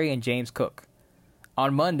Singletary and James Cook.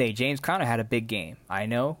 On Monday, James Conner had a big game. I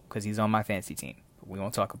know, because he's on my fantasy team. But we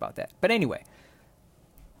won't talk about that. But anyway,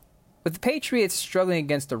 with the Patriots struggling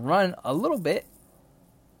against the run a little bit,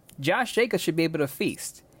 Josh Jacobs should be able to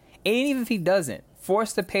feast. And even if he doesn't,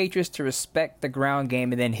 force the Patriots to respect the ground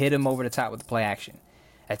game and then hit him over the top with the play action.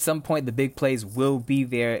 At some point, the big plays will be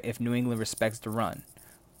there if New England respects the run.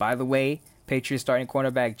 By the way, Patriots starting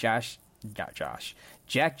cornerback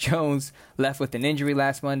Jack Jones left with an injury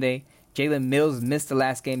last Monday. Jalen Mills missed the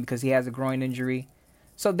last game because he has a groin injury.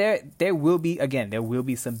 So there will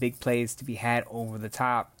be some big plays to be had over the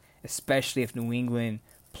top, especially if New England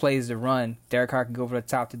plays the run. Derek Carr can go over the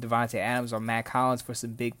top to Devontae Adams or Matt Collins for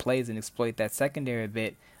some big plays and exploit that secondary a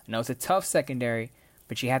bit. I know it's a tough secondary,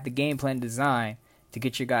 but you have the game plan design to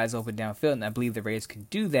get your guys open downfield, and I believe the Raiders can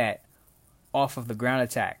do that off of the ground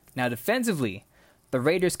attack. Now, defensively, the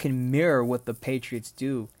Raiders can mirror what the Patriots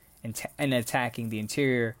do in attacking the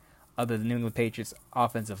interior of the New England Patriots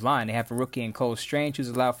offensive line. They have a rookie in Cole Strange who's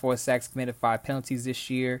allowed 4 sacks, committed 5 penalties this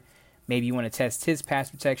year. Maybe you want to test his pass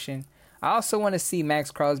protection. I also want to see Max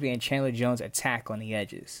Crosby and Chandler Jones attack on the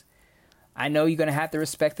edges. I know you're going to have to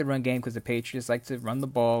respect the run game because the Patriots like to run the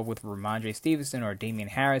ball with Ramondre Stevenson or Damian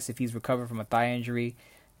Harris if he's recovered from a thigh injury.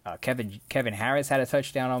 Kevin Harris had a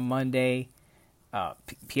touchdown on Monday.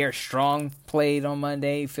 Pierre Strong played on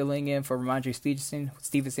Monday, filling in for Ramondre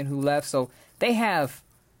Stevenson, who left. So they have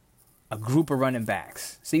a group of running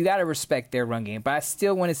backs. So you got to respect their run game. But I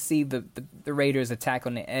still want to see the Raiders attack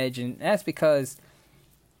on the edge, and that's because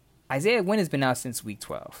Isaiah Wynn has been out since week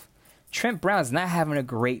 12. Trent Brown's not having a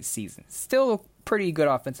great season. Still a pretty good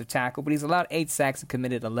offensive tackle, but he's allowed 8 sacks and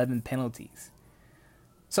committed 11 penalties.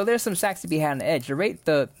 So there's some sacks to be had on the edge.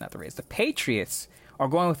 The Patriots are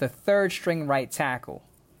going with a third-string right tackle.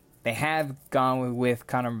 They have gone with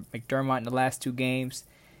Connor McDermott in the last 2 games.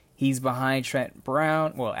 He's behind Trent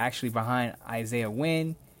Brown, behind Isaiah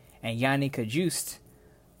Wynn and Yanni Kajust.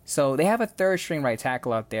 So they have a third-string right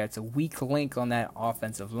tackle out there. It's a weak link on that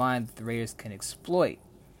offensive line that the Raiders can exploit.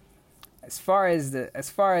 As far as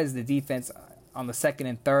the defense on the second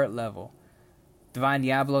and third level, Divine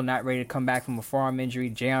Diablo not ready to come back from a forearm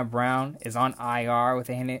injury. Jayon Brown is on IR with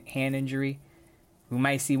a hand injury. We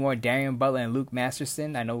might see more Darian Butler and Luke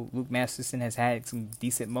Masterson. I know Luke Masterson has had some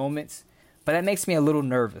decent moments, but that makes me a little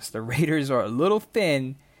nervous. The Raiders are a little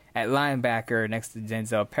thin at linebacker next to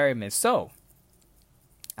Denzel Perryman. So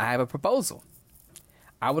I have a proposal.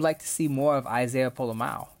 I would like to see more of Isaiah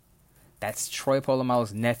Polamalu. That's Troy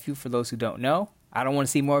Polamalu's nephew, for those who don't know. I don't want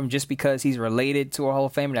to see more of him just because he's related to a Hall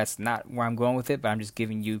of Famer. That's not where I'm going with it, but I'm just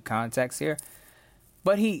giving you context here.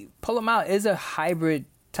 But Polamalu is a hybrid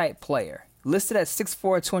type player. Listed at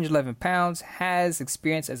 6'4", 211 pounds, has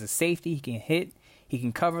experience as a safety. He can hit. He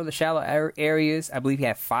can cover the shallow areas. I believe he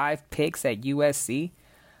had 5 picks at USC.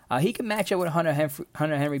 He can match up with Hunter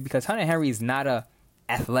Henry because Hunter Henry is not a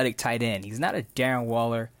athletic tight end. He's not a Darren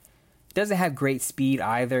Waller. Doesn't have great speed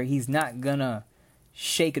either. He's not gonna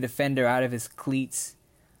shake a defender out of his cleats.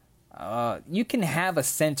 You can have a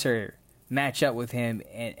center match up with him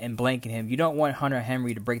and blanket him. You don't want Hunter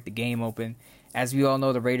Henry to break the game open. As we all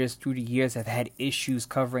know, the Raiders through the years have had issues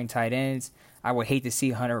covering tight ends. I would hate to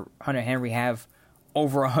see Hunter Henry have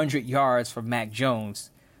over 100 yards from Mac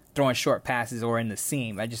Jones throwing short passes or in the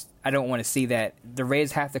seam. I don't want to see that. The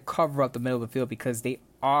Raiders have to cover up the middle of the field because they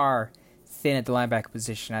are thin at the linebacker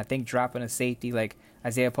position. I think dropping a safety like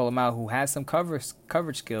Isaiah Polamalu, who has some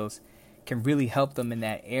coverage skills, can really help them in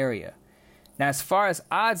that area. Now, as far as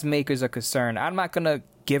odds makers are concerned, I'm not going to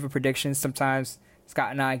give a prediction. Sometimes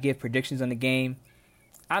Scott and I give predictions on the game.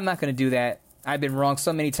 I'm not going to do that. I've been wrong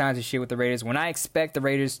so many times this year with the Raiders. When I expect the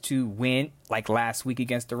Raiders to win, like last week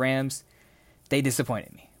against the Rams, they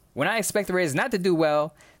disappointed me. When I expect the Raiders not to do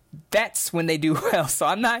well, that's when they do well. So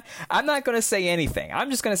I'm not going to say anything. I'm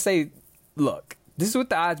just going to say, look, this is what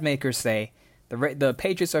the odds makers say. The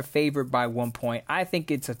Patriots are favored by 1 point. I think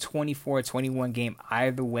it's a 24-21 game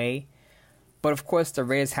either way. But, of course, the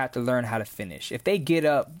Raiders have to learn how to finish. If they get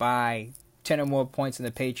up by 10 or more points in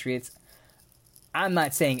the Patriots, I'm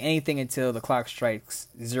not saying anything until the clock strikes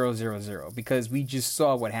 0-0-0 because we just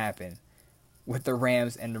saw what happened with the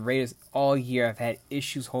Rams, and the Raiders all year have had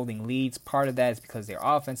issues holding leads. Part of that is because their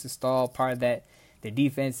offense is stalled. Part of that, their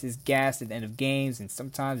defense is gassed at the end of games, and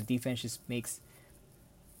sometimes the defense just makes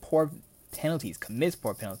poor penalties, commits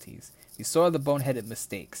poor penalties. We saw the boneheaded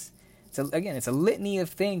mistakes. So, again, it's a litany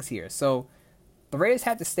of things here. So, the Raiders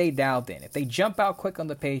have to stay dialed in. If they jump out quick on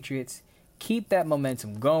the Patriots, keep that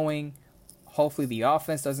momentum going. Hopefully the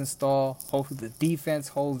offense doesn't stall. Hopefully the defense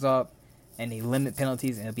holds up and they limit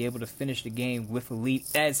penalties and they'll be able to finish the game with a lead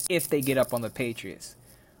as if they get up on the Patriots.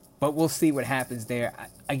 But we'll see what happens there.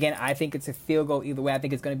 Again, I think it's a field goal either way. I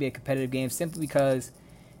think it's going to be a competitive game simply because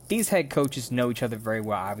these head coaches know each other very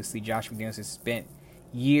well. Obviously, Josh McDaniels has spent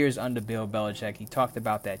years under Bill Belichick. He talked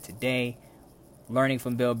about that today. Learning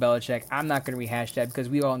from Bill Belichick. I'm not going to rehash that because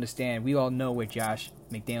we all understand. We all know where Josh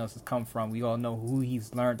McDaniels has come from. We all know who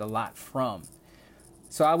he's learned a lot from.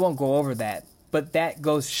 So I won't go over that. But that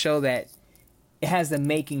goes to show that it has the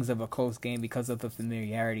makings of a close game because of the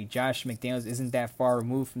familiarity. Josh McDaniels isn't that far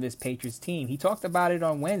removed from this Patriots team. He talked about it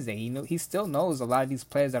on Wednesday. He still knows a lot of these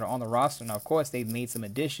players that are on the roster. Now, of course, they've made some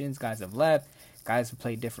additions. Guys have left. Guys have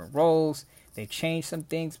played different roles. They've changed some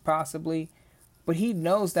things possibly. But he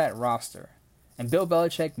knows that roster. And Bill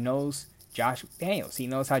Belichick knows Josh McDaniels. He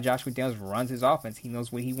knows how Josh McDaniels runs his offense. He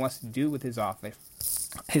knows what he wants to do with his offense.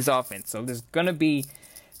 So there's going to be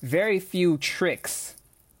very few tricks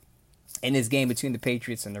in this game between the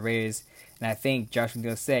Patriots and the Raiders. And I think Josh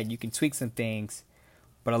McDaniels said you can tweak some things,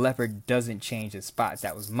 but a leopard doesn't change its spots.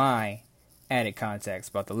 That was my added context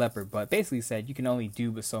about the leopard. But basically said you can only do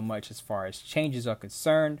but so much as far as changes are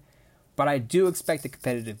concerned. But I do expect a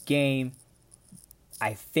competitive game.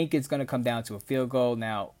 I think it's going to come down to a field goal.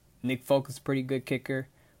 Now, Nick Folk is a pretty good kicker,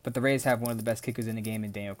 but the Raiders have one of the best kickers in the game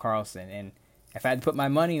in Daniel Carlson. And if I had to put my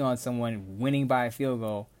money on someone winning by a field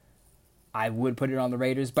goal, I would put it on the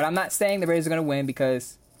Raiders. But I'm not saying the Raiders are going to win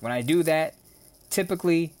because when I do that,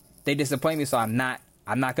 typically they disappoint me, so I'm not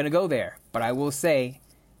going to go there. But I will say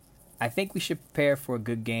I think we should prepare for a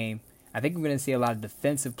good game. I think we're going to see a lot of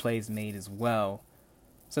defensive plays made as well.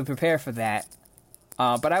 So prepare for that.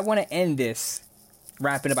 But I want to end this.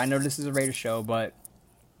 Wrap it up. I know this is a Raider show, but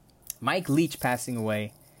Mike Leach passing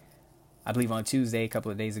away, I believe on Tuesday, a couple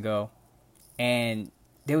of days ago, and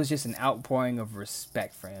there was just an outpouring of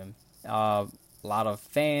respect for him. A lot of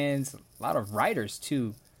fans, a lot of writers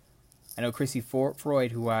too. I know Chrissy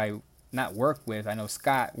Freud, who I not work with. I know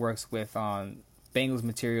Scott works with on Bengals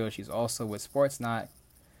material. She's also with Sportsnot.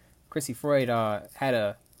 Chrissy Freud had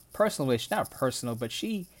a personal wish, not personal, but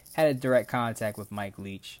she had a direct contact with Mike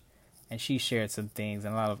Leach. And she shared some things,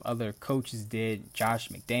 and a lot of other coaches did. Josh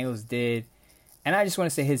McDaniels did. And I just want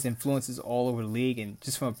to say his influence is all over the league. And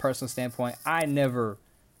just from a personal standpoint, I never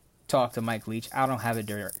talked to Mike Leach. I don't have a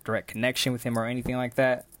direct connection with him or anything like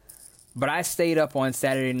that. But I stayed up on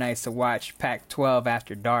Saturday nights to watch Pac-12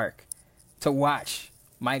 After Dark, to watch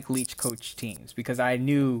Mike Leach coach teams, because I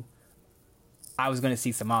knew I was going to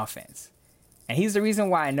see some offense. And he's the reason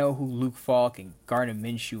why I know who Luke Falk and Gardner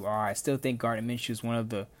Minshew are. I still think Gardner Minshew is one of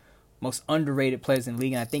the most underrated players in the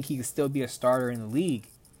league, and I think he could still be a starter in the league.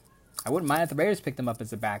 I wouldn't mind if the Raiders picked him up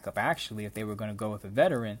as a backup, actually, if they were going to go with a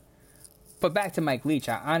veteran. But back to Mike Leach,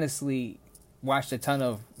 I honestly watched a ton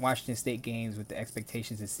of Washington State games with the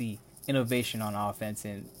expectations to see innovation on offense,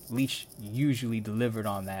 and Leach usually delivered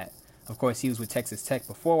on that. Of course, he was with Texas Tech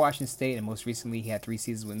before Washington State, and most recently he had 3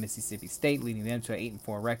 seasons with Mississippi State, leading them to an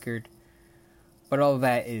 8-4 record. But all of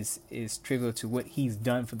that is trivial to what he's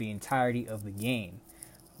done for the entirety of the game.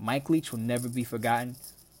 Mike Leach will never be forgotten.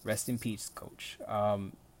 Rest in peace, coach.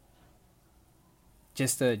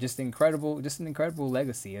 Just an incredible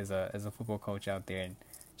legacy as a football coach out there, and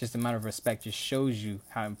just the amount of respect just shows you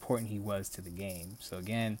how important he was to the game. So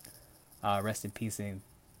again, rest in peace and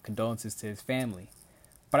condolences to his family.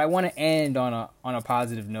 But I want to end on a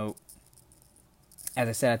positive note. As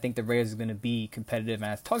I said, I think the Raiders are going to be competitive,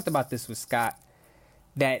 and I talked about this with Scott,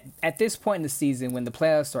 that at this point in the season, when the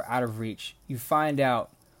playoffs are out of reach, you find out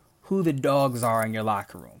who the dogs are in your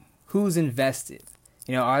locker room, who's invested.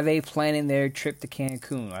 You know, are they planning their trip to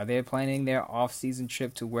Cancun? Are they planning their off-season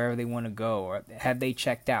trip to wherever they want to go? Or have they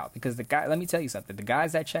checked out? Because let me tell you something, the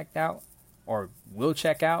guys that checked out or will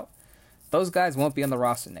check out, those guys won't be on the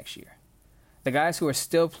roster next year. The guys who are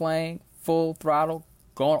still playing full throttle,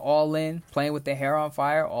 going all in, playing with their hair on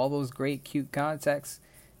fire, all those great, cute contexts,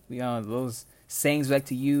 those sayings we like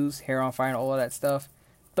to use, hair on fire and all of that stuff,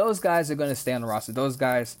 those guys are going to stay on the roster. Those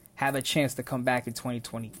guys have a chance to come back in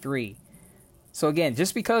 2023. So again,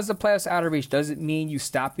 just because the playoffs are out of reach doesn't mean you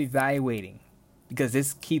stop evaluating, because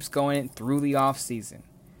this keeps going through the offseason.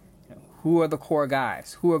 Who are the core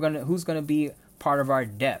guys? Who's going to be part of our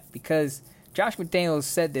depth? Because Josh McDaniels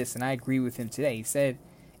said this, and I agree with him today. He said,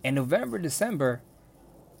 in November, December,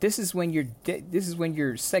 this is when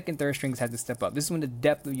your second, third strings have to step up. This is when the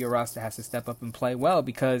depth of your roster has to step up and play well,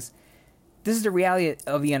 because this is the reality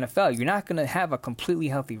of the NFL. You're not going to have a completely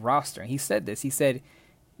healthy roster. And he said this. He said,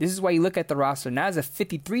 this is why you look at the roster not as a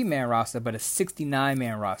 53-man roster, but a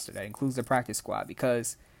 69-man roster that includes the practice squad,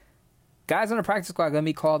 because guys on the practice squad are going to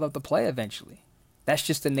be called up to play eventually. That's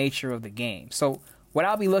just the nature of the game. So what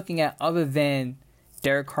I'll be looking at, other than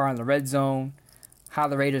Derek Carr in the red zone, how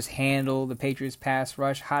the Raiders handle the Patriots pass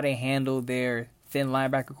rush, how they handle their thin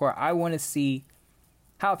linebacker core, I want to see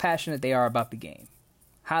how passionate they are about the game,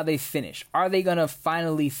 how they finish. Are they going to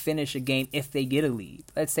finally finish a game if they get a lead?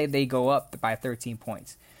 Let's say they go up by 13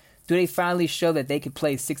 points. Do they finally show that they can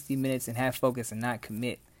play 60 minutes and have focus and not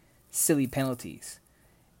commit silly penalties?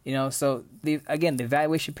 So the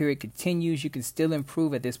evaluation period continues. You can still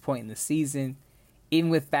improve at this point in the season, even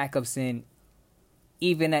with backups in,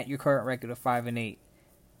 even at your current record of 5-8,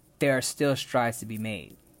 there are still strides to be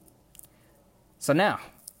made. So now,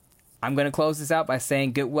 I'm going to close this out by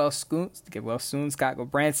saying get well soon, Scott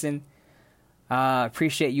Gulbranson.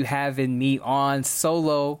 Appreciate you having me on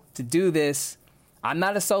solo to do this. I'm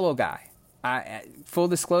not a solo guy. Full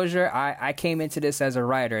disclosure, I came into this as a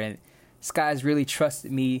writer, and Sky's really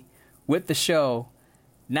trusted me with the show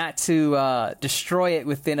not to destroy it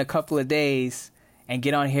within a couple of days and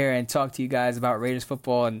get on here and talk to you guys about Raiders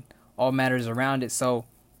football and all matters around it. So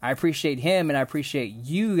I appreciate him, and I appreciate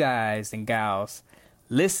you guys and gals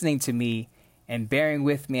listening to me and bearing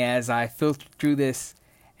with me as I filter through this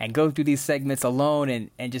and go through these segments alone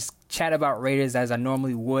and just chat about Raiders as I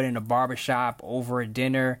normally would in a barbershop over a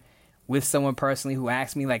dinner with someone personally who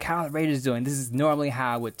asks me, like, how are the Raiders doing? This is normally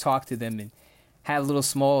how I would talk to them and have little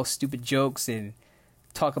small stupid jokes and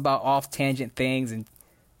talk about off-tangent things and,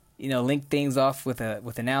 link things off with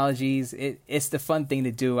analogies. It's the fun thing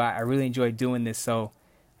to do. I really enjoy doing this. So,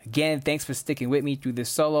 again, thanks for sticking with me through this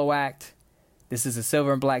solo act. This is a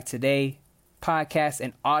Silver and Black Today podcast,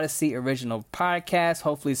 an Odyssey original podcast.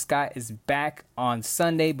 Hopefully Scott is back on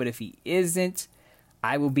Sunday, but if he isn't,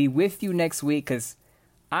 I will be with you next week because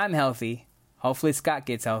I'm healthy. Hopefully Scott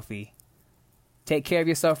gets healthy. Take care of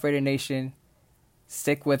yourself, Raider Nation.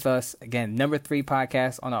 Stick with us. Again, number 3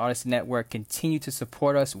 podcast on the Odyssey Network. Continue to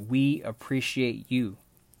support us. We appreciate you.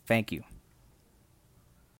 Thank you.